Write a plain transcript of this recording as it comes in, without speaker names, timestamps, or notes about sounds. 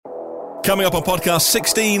Coming up on podcast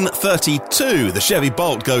 1632, the Chevy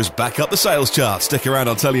Bolt goes back up the sales chart. Stick around,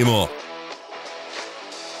 I'll tell you more.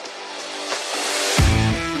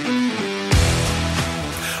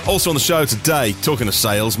 Also on the show today, talking of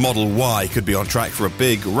sales, Model Y could be on track for a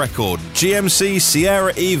big record. GMC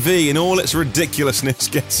Sierra EV in all its ridiculousness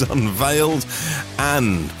gets unveiled.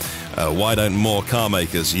 And why don't more car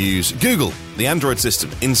makers use Google, the Android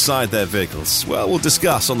system, inside their vehicles? Well, we'll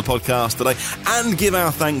discuss on the podcast today and give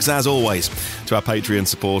our thanks, as always, to our Patreon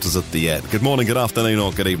supporters at the end. Good morning, good afternoon,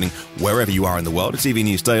 or good evening, wherever you are in the world. It's EV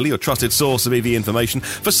News Daily, your trusted source of EV information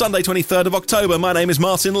for Sunday, 23rd of October. My name is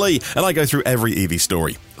Martin Lee, and I go through every EV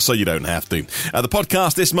story, so you don't have to. The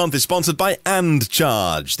podcast this month is sponsored by And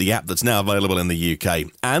Charge, the app that's now available in the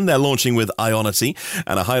UK. And they're launching with Ionity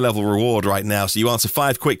and a high-level reward right now. So you answer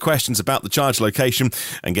 5 quick questions about the charge location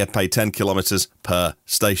and get paid 10 kilometres per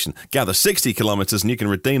station. Gather 60 kilometres and you can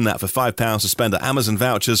redeem that for £5 to spend at Amazon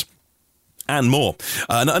vouchers and more.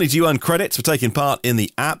 Not only do you earn credits for taking part in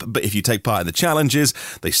the app, but if you take part in the challenges,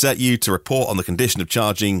 they set you to report on the condition of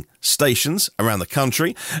charging stations around the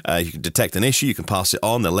country. You can detect an issue, you can pass it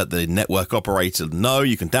on, they'll let the network operator know.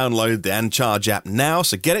 You can download the And Charge app now,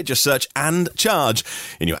 so get it, just search And Charge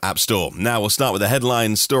in your app store. Now we'll start with the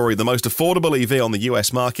headline story. The most affordable EV on the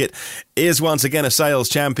US market is once again a sales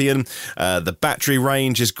champion. The battery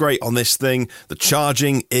range is great on this thing. The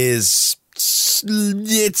charging is...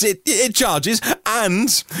 It charges, and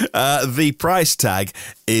the price tag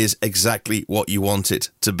is exactly what you want it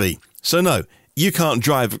to be. So no, you can't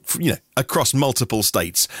drive, across multiple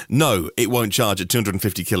states. No, it won't charge at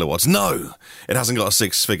 250 kilowatts. No, it hasn't got a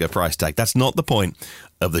 6-figure price tag. That's not the point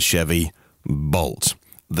of the Chevy Bolt.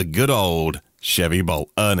 The good old Chevy Bolt,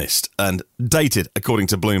 earnest and dated according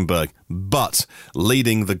to Bloomberg, but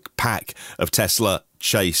leading the pack of Tesla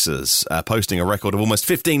chasers, posting a record of almost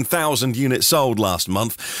 15,000 units sold last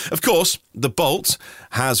month. Of course, the Bolt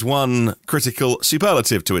has one critical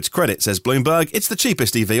superlative to its credit, says Bloomberg. It's the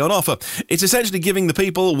cheapest EV on offer. It's essentially giving the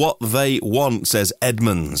people what they want, says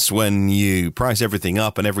Edmunds. When you price everything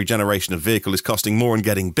up and every generation of vehicle is costing more and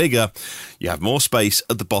getting bigger, you have more space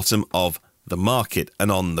at the bottom of the market.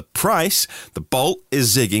 And on the price, the Bolt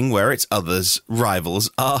is zigging where its rivals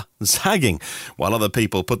are zagging. While other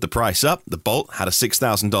people put the price up, the Bolt had a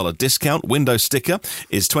 $6,000 discount. Window sticker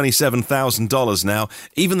is $27,000 now.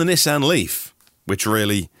 Even the Nissan Leaf, which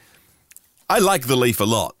really... I like the Leaf a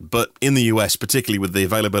lot, but in the US, particularly with the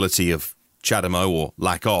availability of CHAdeMO or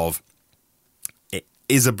lack of,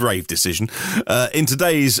 is a brave decision. In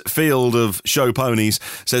today's field of show ponies,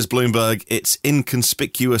 says Bloomberg, its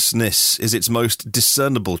inconspicuousness is its most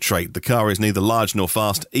discernible trait. The car is neither large nor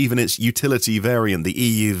fast. Even its utility variant, the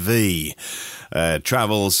EUV,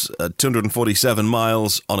 travels 247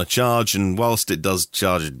 miles on a charge, and whilst it does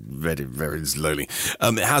charge very, very slowly,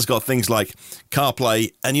 it has got things like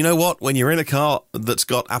CarPlay. And you know what? When you're in a car that's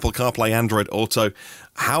got Apple CarPlay, Android Auto,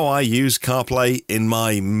 how I use CarPlay in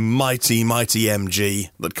my mighty MG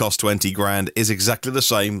that costs 20 grand is exactly the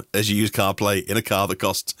same as you use CarPlay in a car that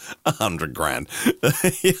costs 100 grand.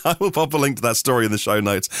 I will pop a link to that story in the show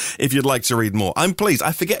notes if you'd like to read more. I'm pleased.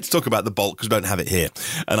 I forget to talk about the Bolt because we don't have it here.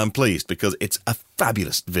 And I'm pleased because it's a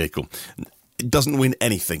fabulous vehicle. It doesn't win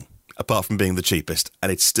anything apart from being the cheapest.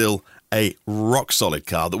 And it's still a rock-solid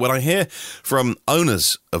car that when I hear from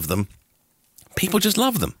owners of them, people just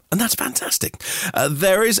love them, and that's fantastic.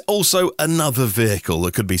 There is also another vehicle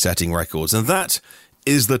that could be setting records, and that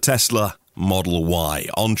is the Tesla Model Y,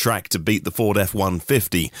 on track to beat the Ford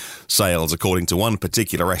F-150 sales, according to one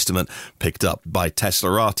particular estimate picked up by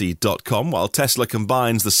Teslarati.com. While Tesla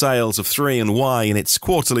combines the sales of 3 and Y in its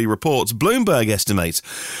quarterly reports, Bloomberg estimates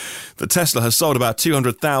that Tesla has sold about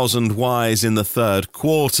 200,000 Ys in the third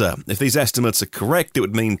quarter. If these estimates are correct, it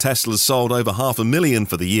would mean Tesla's sold over 500,000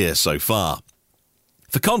 for the year so far.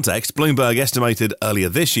 For context, Bloomberg estimated earlier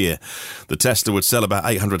this year that Tesla would sell about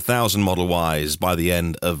 800,000 Model Ys by the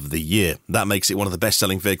end of the year. That makes it one of the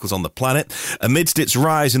best-selling vehicles on the planet. Amidst its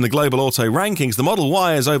rise in the global auto rankings, the Model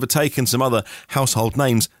Y has overtaken some other household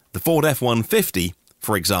names. The Ford F-150,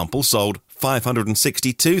 for example, sold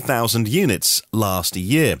 562,000 units last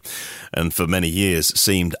year, and for many years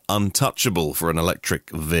seemed untouchable for an electric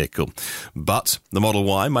vehicle. But the Model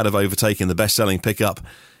Y might have overtaken the best-selling pickup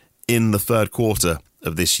in the third quarter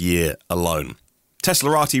of this year alone.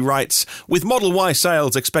 Teslarati writes, with Model Y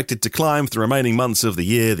sales expected to climb for the remaining months of the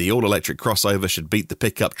year, the all-electric crossover should beat the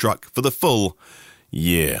pickup truck for the full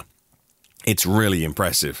year. It's really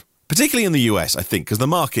impressive. Particularly in the US, I think, because the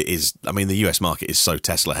US market is so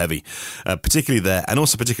Tesla heavy, particularly there, and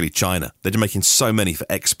also particularly China. They're making so many for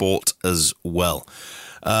export as well.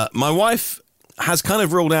 My wife has kind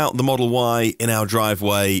of ruled out the Model Y in our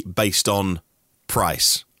driveway based on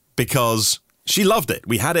price because she loved it.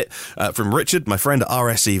 We had it from Richard, my friend at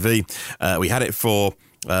RSEV. We had it for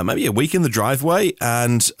maybe a week in the driveway,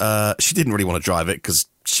 and she didn't really want to drive it because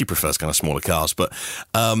she prefers kind of smaller cars, but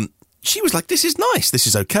she was like, this is nice, this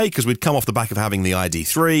is okay, because we'd come off the back of having the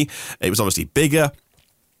ID3. It was obviously bigger.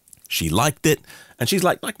 She liked it, and she's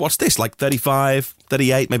like, what's this, like 35,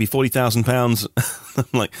 38, maybe 40,000 pounds? I'm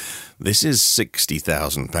like, this is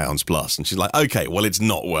 60,000 pounds plus. And she's like, okay, well, it's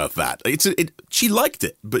not worth that. She liked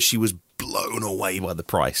it, but she was blown away by the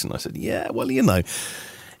price. And I said, yeah, well, you know,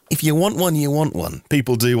 if you want one, you want one.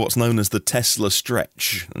 People do what's known as the Tesla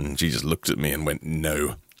stretch. And she just looked at me and went,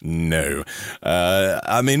 no.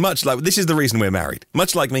 I mean, much like, this is the reason we're married.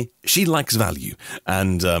 Much like me, she likes value.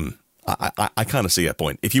 And I kind of see her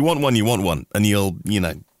point. If you want one, you want one. And you'll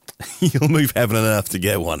move heaven and earth to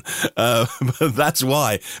get one.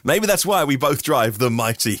 But maybe that's why we both drive the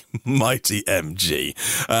mighty MG.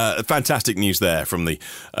 Fantastic news there from the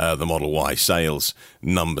Model Y sales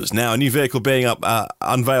numbers. Now, a new vehicle being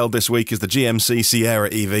unveiled this week is the GMC Sierra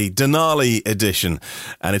EV Denali Edition,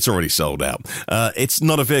 and it's already sold out. It's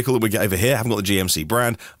not a vehicle that we get over here. I haven't got the GMC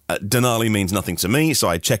brand. Denali means nothing to me, so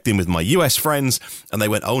I checked in with my US friends, and they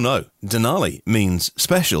went, oh no, Denali means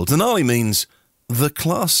special. Denali means the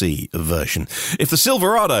classy version. If the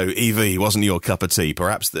Silverado EV wasn't your cup of tea,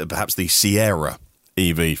 perhaps the Sierra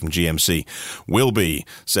EV from GMC will be,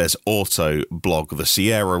 says Autoblog. The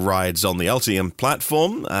Sierra rides on the Ultium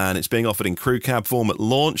platform, and it's being offered in crew cab form at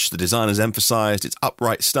launch. The designers emphasised its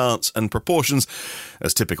upright stance and proportions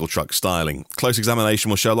as typical truck styling. Close examination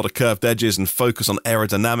will show a lot of curved edges and focus on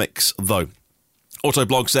aerodynamics, though.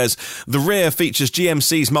 Autoblog says the rear features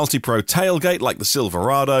GMC's Multi-Pro tailgate like the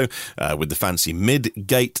Silverado with the fancy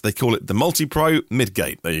mid-gate. They call it the Multi-Pro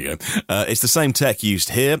mid-gate. There you go. It's the same tech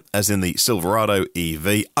used here as in the Silverado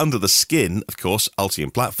EV. Under the skin, of course,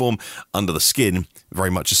 Ultium platform. Under the skin,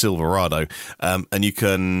 very much a Silverado. And you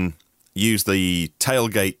can use the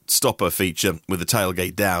tailgate stopper feature with the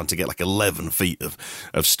tailgate down to get like 11 feet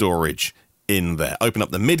of storage in there. Open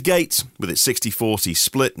up the mid-gate with its 60-40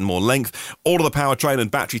 split and more length. All of the powertrain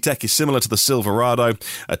and battery tech is similar to the Silverado.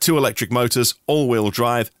 2 electric motors, all-wheel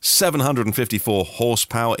drive, 754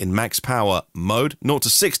 horsepower in max power mode, 0 to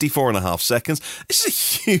 64.5 seconds. This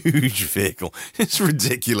is a huge vehicle. It's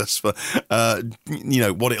ridiculous for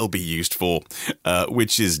what it'll be used for,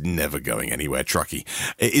 which is never going anywhere trucky.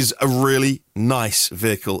 It is a really nice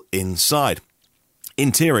vehicle inside.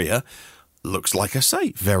 Interior looks, like I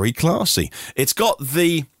say, very classy. It's got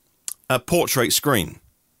the portrait screen.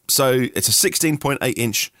 So it's a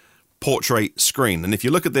 16.8-inch portrait screen. And if you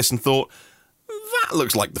look at this and thought, that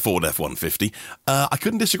looks like the Ford F-150, I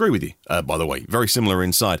couldn't disagree with you, by the way. Very similar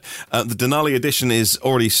inside. The Denali edition is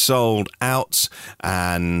already sold out,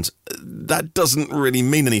 and that doesn't really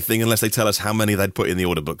mean anything unless they tell us how many they'd put in the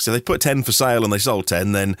order book. So they put 10 for sale and they sold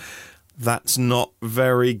 10, then that's not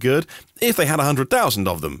very good. If they had 100,000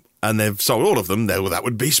 of them, and they've sold all of them, well, that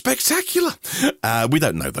would be spectacular. We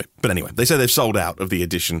don't know, though. But anyway, they say they've sold out of the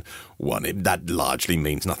Edition 1. That largely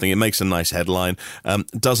means nothing. It makes a nice headline,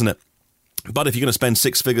 doesn't it? But if you're going to spend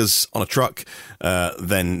 6 figures on a truck,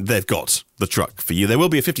 then they've got the truck for you. There will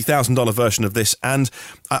be a $50,000 version of this. And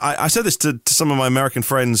I said this to some of my American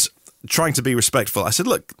friends, trying to be respectful. I said,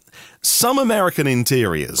 look, some American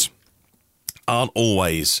interiors aren't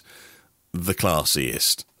always the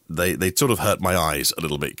classiest. They sort of hurt my eyes a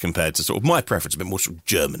little bit compared to sort of my preference, a bit more sort of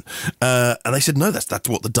German. And they said, no, that's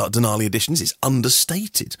what the Denali edition is. It's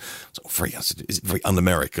understated. I said, is it very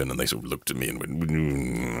un-American? And they sort of looked at me and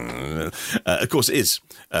went, of course, it is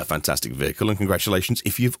a fantastic vehicle, and congratulations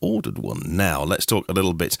if you've ordered one. Now, let's talk a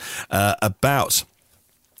little bit about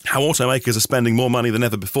how automakers are spending more money than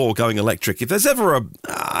ever before going electric. If there's ever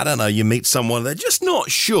you meet someone, they're just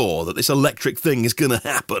not sure that this electric thing is going to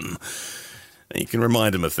happen, you can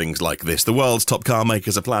remind them of things like this. The world's top car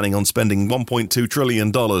makers are planning on spending $1.2 trillion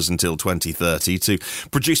until 2030 to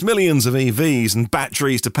produce millions of EVs and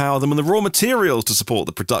batteries to power them, and the raw materials to support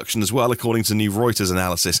the production as well, according to new Reuters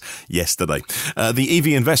analysis yesterday. The EV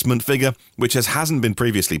investment figure, which hasn't been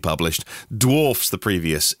previously published, dwarfs the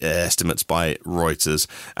previous estimates by Reuters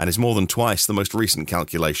and is more than twice the most recent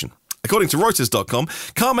calculation. According to Reuters.com,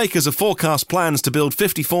 car makers have forecast plans to build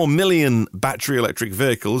 54 million battery electric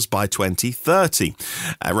vehicles by 2030,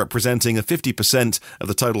 representing a 50% of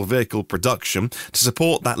the total vehicle production. To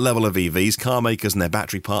support that level of EVs, car makers and their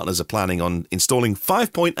battery partners are planning on installing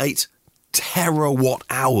 5.8 terawatt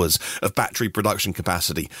hours of battery production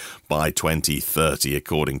capacity by 2030,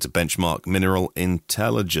 according to Benchmark Mineral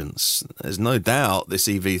Intelligence. There's no doubt this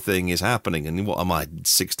EV thing is happening. And what am I,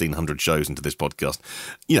 1,600 shows into this podcast?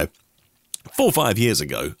 4 or 5 years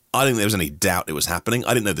ago, I didn't think there was any doubt it was happening.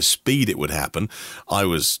 I didn't know the speed it would happen. I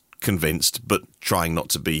was convinced, but trying not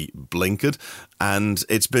to be blinkered. And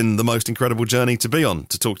it's been the most incredible journey to be on,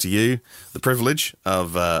 to talk to you, the privilege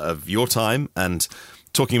of your time, and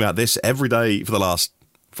talking about this every day for the last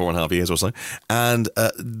 4.5 years or so. And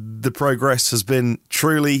the progress has been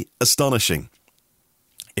truly astonishing.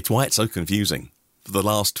 It's why it's so confusing for the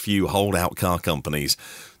last few holdout car companies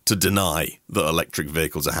to deny that electric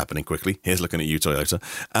vehicles are happening quickly. Here's looking at you, Toyota.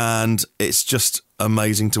 And it's just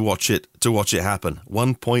amazing to watch it happen.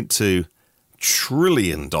 $1.2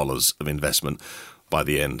 trillion of investment by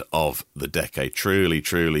the end of the decade. Truly,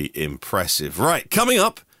 truly impressive. Right, coming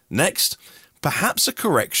up next, perhaps a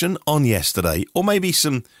correction on yesterday, or maybe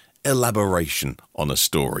some elaboration on a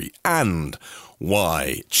story, and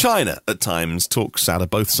why China at times talks out of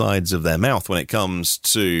both sides of their mouth when it comes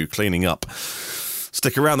to cleaning up.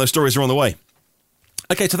 Stick around, those stories are on the way.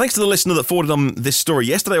 Okay, so thanks to the listener that forwarded on this story.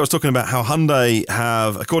 Yesterday I was talking about how Hyundai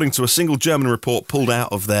have, according to a single German report, pulled out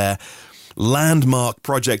of their landmark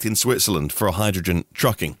project in Switzerland for hydrogen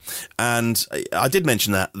trucking. And I did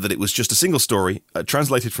mention that it was just a single story,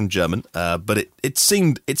 translated from German, but it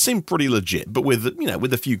seemed pretty legit, but with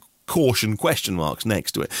a few caution question marks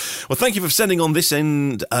next to it. Well, thank you for sending on this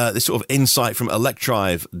sort of insight from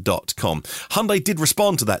electrive.com. Hyundai did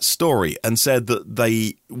respond to that story and said that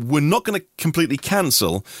they were not going to completely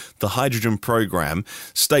cancel the hydrogen program,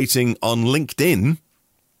 stating on LinkedIn,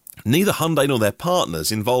 neither Hyundai nor their partners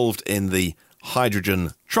involved in the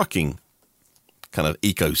hydrogen trucking kind of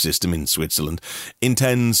ecosystem in Switzerland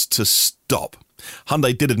intends to stop.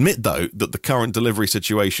 Hyundai did admit, though, that the current delivery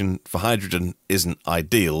situation for hydrogen isn't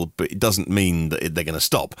ideal, but it doesn't mean that they're going to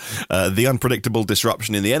stop. The unpredictable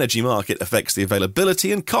disruption in the energy market affects the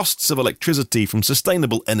availability and costs of electricity from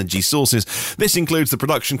sustainable energy sources. This includes the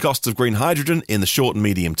production costs of green hydrogen in the short and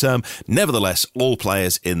medium term. Nevertheless, all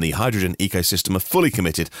players in the hydrogen ecosystem are fully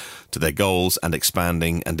committed to their goals and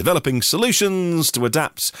expanding and developing solutions to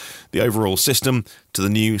adapt the overall system to the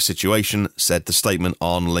new situation, said the statement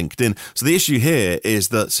on LinkedIn. So the issue here is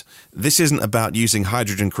that this isn't about using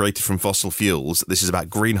hydrogen created from fossil fuels. This is about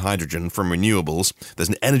green hydrogen from renewables. There's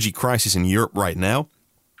an energy crisis in Europe right now,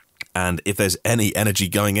 and if there's any energy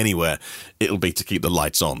going anywhere, it'll be to keep the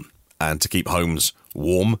lights on and to keep homes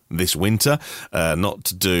warm this winter, not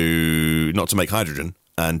to make hydrogen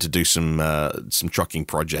and to do some trucking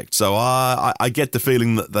projects. So I get the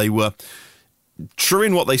feeling that they were true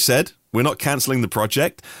in what they said. We're not cancelling the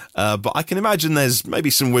project, but I can imagine there's maybe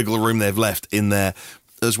some wiggle room they've left in there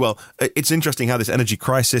as well. It's interesting how this energy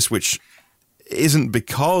crisis, which isn't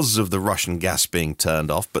because of the Russian gas being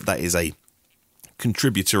turned off, but that is a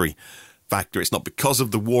contributory factor. It's not because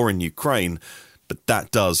of the war in Ukraine, but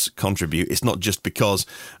that does contribute. It's not just because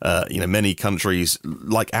many countries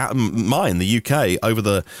like mine, the UK, over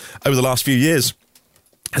the last few years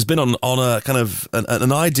has been on a kind of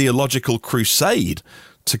an ideological crusade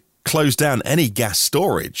to close down any gas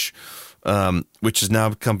storage, which has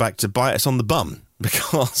now come back to bite us on the bum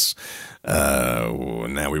because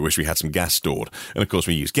now we wish we had some gas stored. And of course,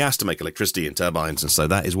 we use gas to make electricity and turbines, and so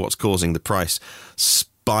that is what's causing the price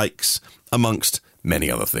spikes, amongst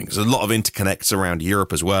many other things. There's a lot of interconnects around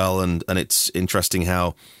Europe as well, and it's interesting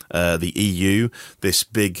how the EU, this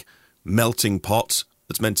big melting pot,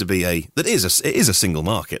 it's meant to be it is a single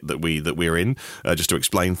market that we're in, just to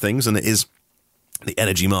explain things, and it is. The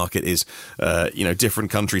energy market is,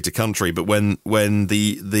 different country to country. But when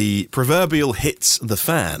the proverbial hits the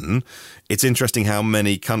fan, it's interesting how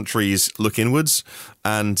many countries look inwards.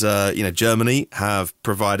 And, Germany have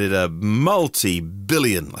provided a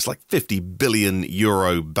multi-billion, that's like 50 billion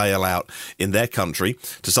euro bailout in their country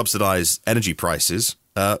to subsidize energy prices,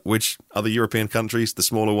 which other European countries, the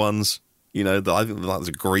smaller ones, I think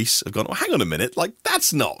like Greece, have gone, oh, hang on a minute, like,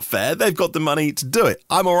 that's not fair. They've got the money to do it.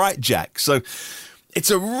 I'm all right, Jack. So it's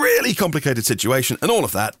a really complicated situation, and all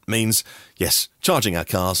of that means, yes, charging our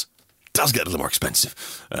cars does get a little more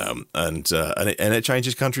expensive, and it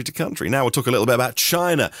changes country to country. Now we'll talk a little bit about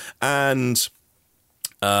China, and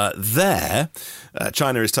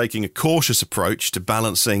China is taking a cautious approach to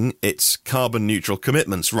balancing its carbon neutral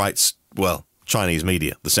commitments, writes, Chinese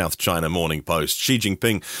media, the South China Morning Post. Xi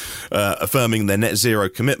Jinping affirming their net zero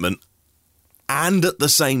commitment, and at the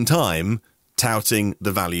same time touting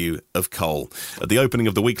the value of coal. At the opening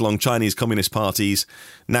of the week-long Chinese Communist Party's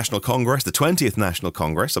National Congress, the 20th National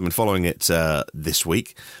Congress, I've been following it this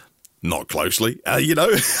week, Not closely,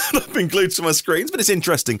 not been glued to my screens, but it's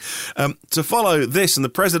interesting to follow this. And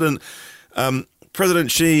the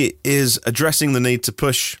President Xi is addressing the need to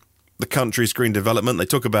push the country's green development. They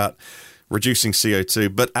talk about reducing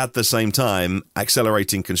CO2, but at the same time,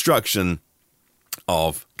 accelerating construction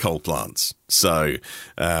of coal plants. So,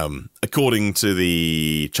 according to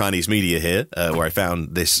the Chinese media here, where I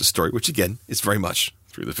found this story, which again is very much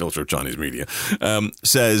through the filter of Chinese media,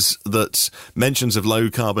 says that mentions of low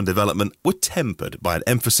carbon development were tempered by an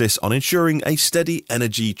emphasis on ensuring a steady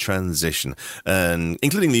energy transition, and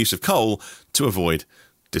including the use of coal to avoid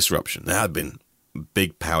disruption. There have been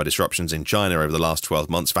big power disruptions in China over the last 12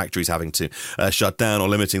 months, factories having to shut down or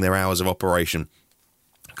limiting their hours of operation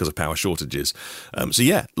because of power shortages. So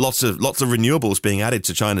yeah, lots of renewables being added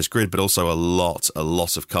to China's grid, but also a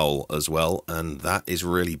lot of coal as well, and that is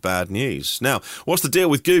really bad news. Now, what's the deal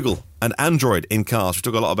with Google and Android in cars? We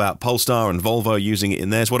talk a lot about Polestar and Volvo using it in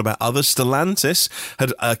theirs. What about others? Stellantis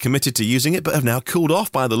had committed to using it, but have now cooled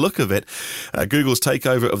off by the look of it. Google's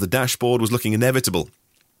takeover of the dashboard was looking inevitable.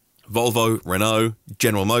 Volvo, Renault,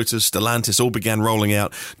 General Motors, Stellantis all began rolling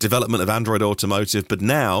out development of Android Automotive, but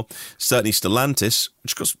now, certainly Stellantis,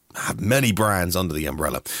 which of course have many brands under the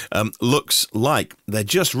umbrella, looks like they're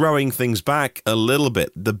just rowing things back a little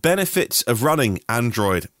bit. The benefits of running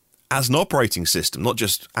Android as an operating system, not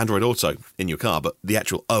just Android Auto in your car, but the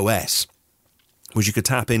actual OS, was you could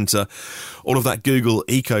tap into all of that Google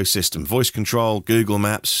ecosystem, voice control, Google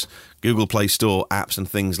Maps, Google Play Store apps and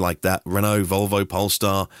things like that. Renault, Volvo,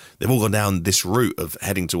 Polestar, they've all gone down this route of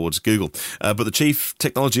heading towards Google. But the Chief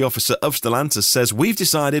Technology Officer of Stellantis says, we've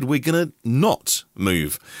decided we're going to not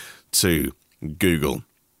move to Google.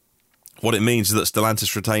 What it means is that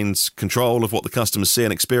Stellantis retains control of what the customers see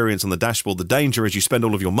and experience on the dashboard. The danger is you spend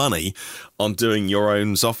all of your money on doing your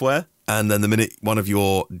own software, and then the minute one of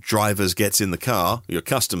your drivers gets in the car, your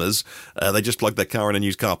customers, they just plug their car in and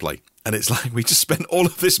use CarPlay. And it's like, we just spent all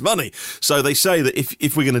of this money. So they say that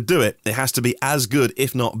if we're going to do it, it has to be as good,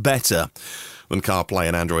 if not better, than CarPlay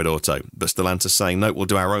and Android Auto. But Stellantis saying, no, we'll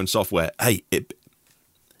do our own software. Hey,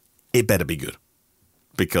 it better be good.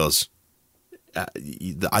 Because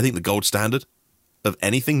I think the gold standard of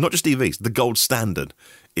anything, not just EVs, the gold standard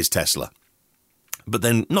is Tesla. But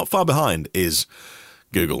then not far behind is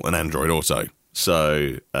Google and Android Auto.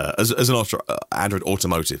 So as an Android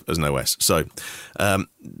Automotive as an OS. So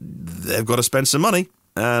they've got to spend some money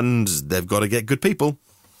and they've got to get good people.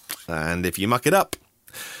 And if you muck it up,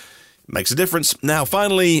 makes a difference. Now,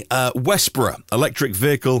 finally, Westboro electric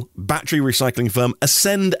vehicle battery recycling firm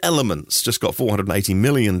Ascend Elements just got $480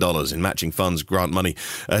 million in matching funds grant money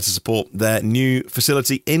to support their new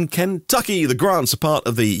facility in Kentucky. The grants are part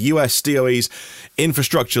of the US DOE's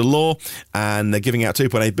infrastructure law, and they're giving out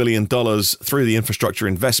 $2.8 billion through the infrastructure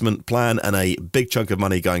investment plan, and a big chunk of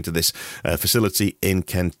money going to this facility in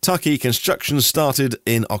Kentucky. Construction started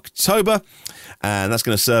in October, and that's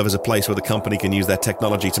going to serve as a place where the company can use their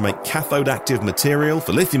technology to make cathode active material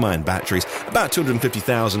for lithium-ion batteries, about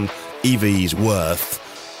 250,000 EVs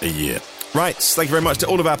worth a year. Right, thank you very much to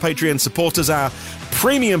all of our Patreon supporters, our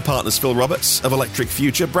premium partners, Phil Roberts of Electric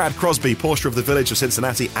Future, Brad Crosby, Porsche of the Village of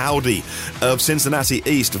Cincinnati, Audi of Cincinnati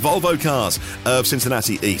East, Volvo Cars of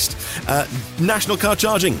Cincinnati East, National Car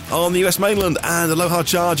Charging on the US mainland, and Aloha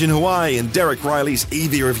Charge in Hawaii, and Derek Riley's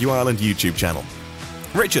EV Review Ireland YouTube channel.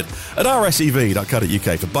 Richard at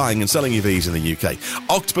rsev.co.uk for buying and selling EVs in the UK.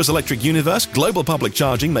 Octopus Electric Universe, global public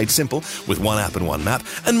charging made simple with one app and one map.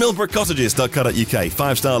 And millbrookcottages.co.uk,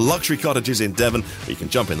 5-star luxury cottages in Devon where you can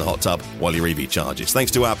jump in the hot tub while your EV charges.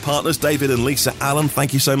 Thanks to our partners, David and Lisa Allen,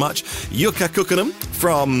 thank you so much. Yuka Kukanam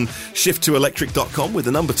from shift2electric.com with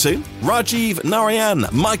the number 2. Rajiv Narayan,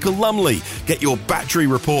 Michael Lumley, get your battery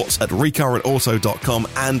reports at recurrentauto.com,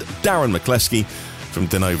 and Darren McCleskey from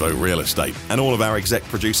DeNovo Real Estate. And all of our exec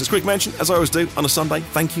producers. Quick mention, as I always do on a Sunday,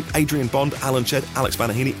 thank you Adrian Bond, Alan Chedd, Alex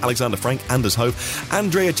Banahini, Alexander Frank, Anders Hove,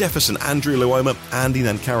 Andrea Jefferson, Andrew Luoma, Andy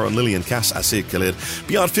Nancaro, and Lillian Cass, Asir Khalid,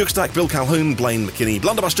 Bjard Fuchstack, Bill Calhoun, Blaine McKinney,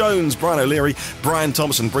 Blunderbuss Jones, Brian O'Leary, Brian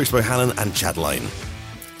Thompson, Bruce Bohannon, and Chad Lane.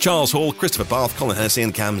 Charles Hall, Christopher Bath, Colin Hennessy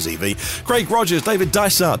and Cam ZV, Craig Rogers, David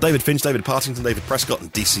Dysart, David Finch, David Partington, David Prescott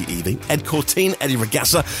and DCEV, Ed Corteen, Eddie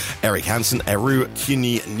Regassa, Eric Hansen, Eru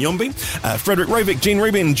Kuni Nyombi, Frederick Ravik, Gene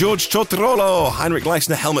Rubin, George Chotrolo, Heinrich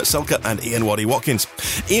Leisner, Helmut Selker and Ian Waddy Watkins,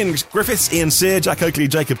 Ian Griffiths, Ian Sear, Jack Oakley,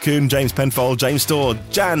 Jacob Kuhn, James Penfold, James Storr,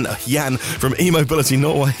 Jan Yan from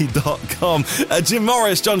eMobilityNorway.com, Jim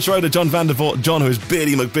Morris, John Schroeder, John Vandervoort, John who is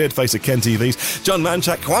Beardy McBeardface at Kent TVs, John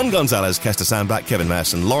Manchak, Juan Gonzalez, Kester Sandback, Kevin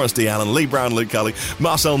Masson, Lawrence D. Allen, Lee Brown, Luke Cully,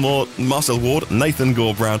 Marcel Ward, Nathan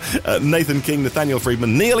Gore Brown, Nathan King, Nathaniel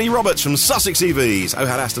Friedman, Neil E. Roberts from Sussex EVs,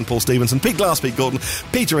 Ohad Aston, Paul Stevenson, Pete Glass, Pete Gordon,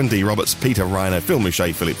 Peter and D. Roberts, Peter Rhino, Phil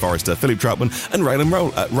Mouchet, Philip Forrester, Philip Troutman, and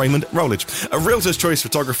Raymond Rowledge. A Realtor's Choice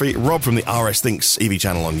Photography, Rob from the RS Thinks EV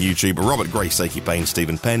channel on YouTube, Robert Gray, Sakey Payne,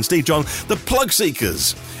 Stephen Penn, Steve John, the Plug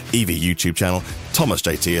Seekers EV YouTube channel, Thomas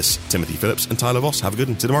J. T.S., Timothy Phillips, and Tyler Voss. Have a good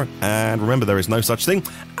one. See you tomorrow. And remember, there is no such thing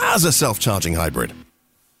as a self-charging hybrid.